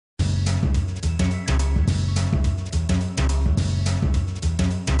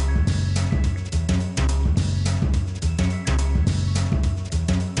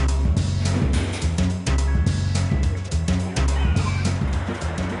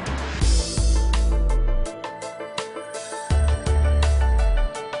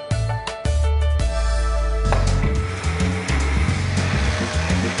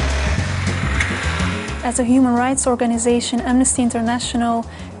As a human rights organization, Amnesty International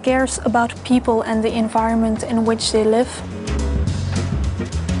cares about people and the environment in which they live.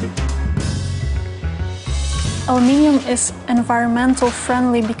 Aluminium is environmental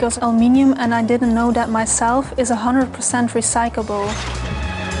friendly because aluminium, and I didn't know that myself, is 100% recyclable.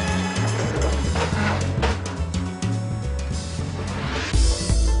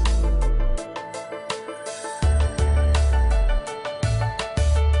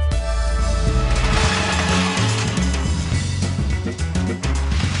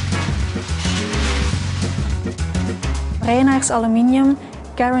 Reynaers Aluminium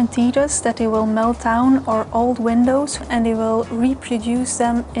guaranteed us that they will melt down our old windows and they will reproduce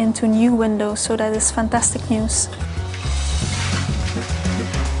them into new windows, so that is fantastic news.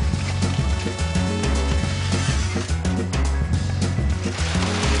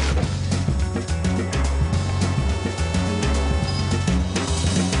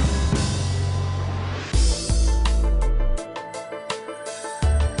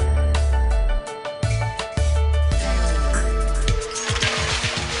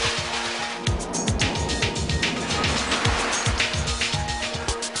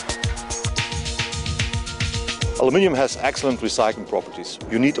 Aluminium has excellent recycling properties.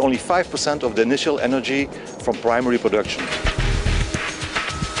 You need only 5% of the initial energy from primary production.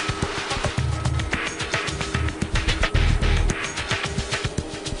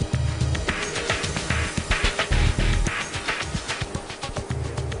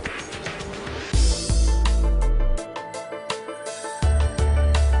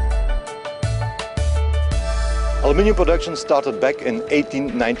 Aluminium production started back in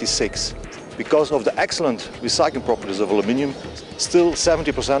 1896. Because of the excellent recycling properties of aluminium, still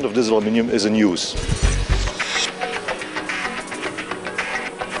 70% of this aluminium is in use.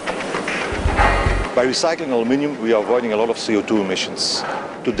 By recycling aluminium, we are avoiding a lot of CO2 emissions.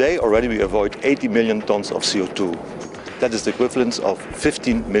 Today already we avoid 80 million tons of CO2. That is the equivalent of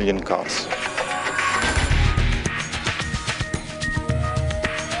 15 million cars.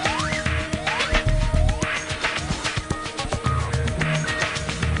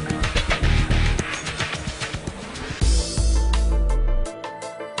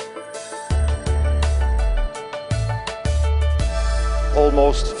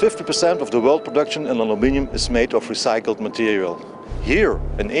 Almost 50% of the world production in aluminium is made of recycled material. Here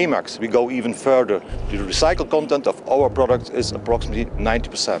in AMAX we go even further. The recycled content of our product is approximately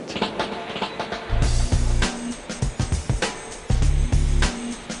 90%.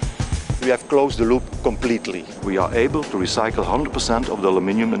 We have closed the loop completely. We are able to recycle 100% of the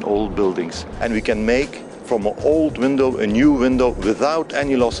aluminium in all buildings, and we can make from an old window a new window without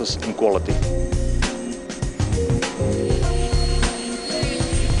any losses in quality.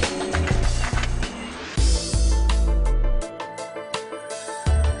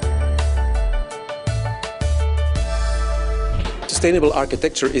 Sustainable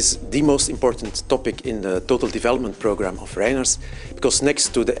architecture is the most important topic in the total development program of Reynaers, because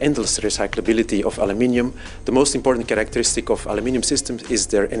next to the endless recyclability of aluminium, the most important characteristic of aluminium systems is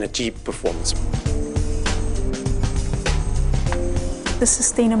their energy performance. The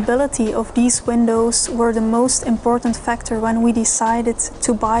sustainability of these windows were the most important factor when we decided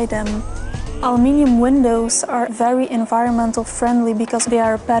to buy them. Aluminium windows are very environmental friendly because they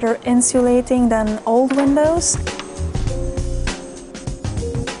are better insulating than old windows.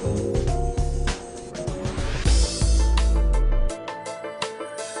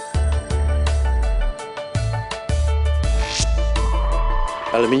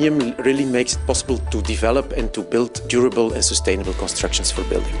 Aluminium really makes it possible to develop and to build durable and sustainable constructions for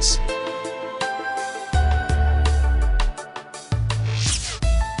buildings.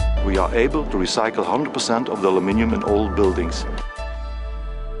 We are able to recycle 100% of the aluminium in all buildings.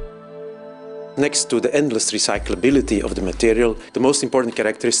 Next to the endless recyclability of the material, the most important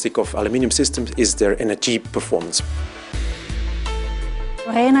characteristic of aluminium systems is their energy performance.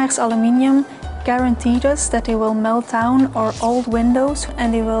 Reynaers Aluminium guaranteed us that they will melt down our old windows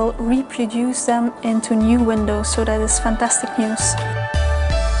and they will reproduce them into new windows, so that is fantastic news.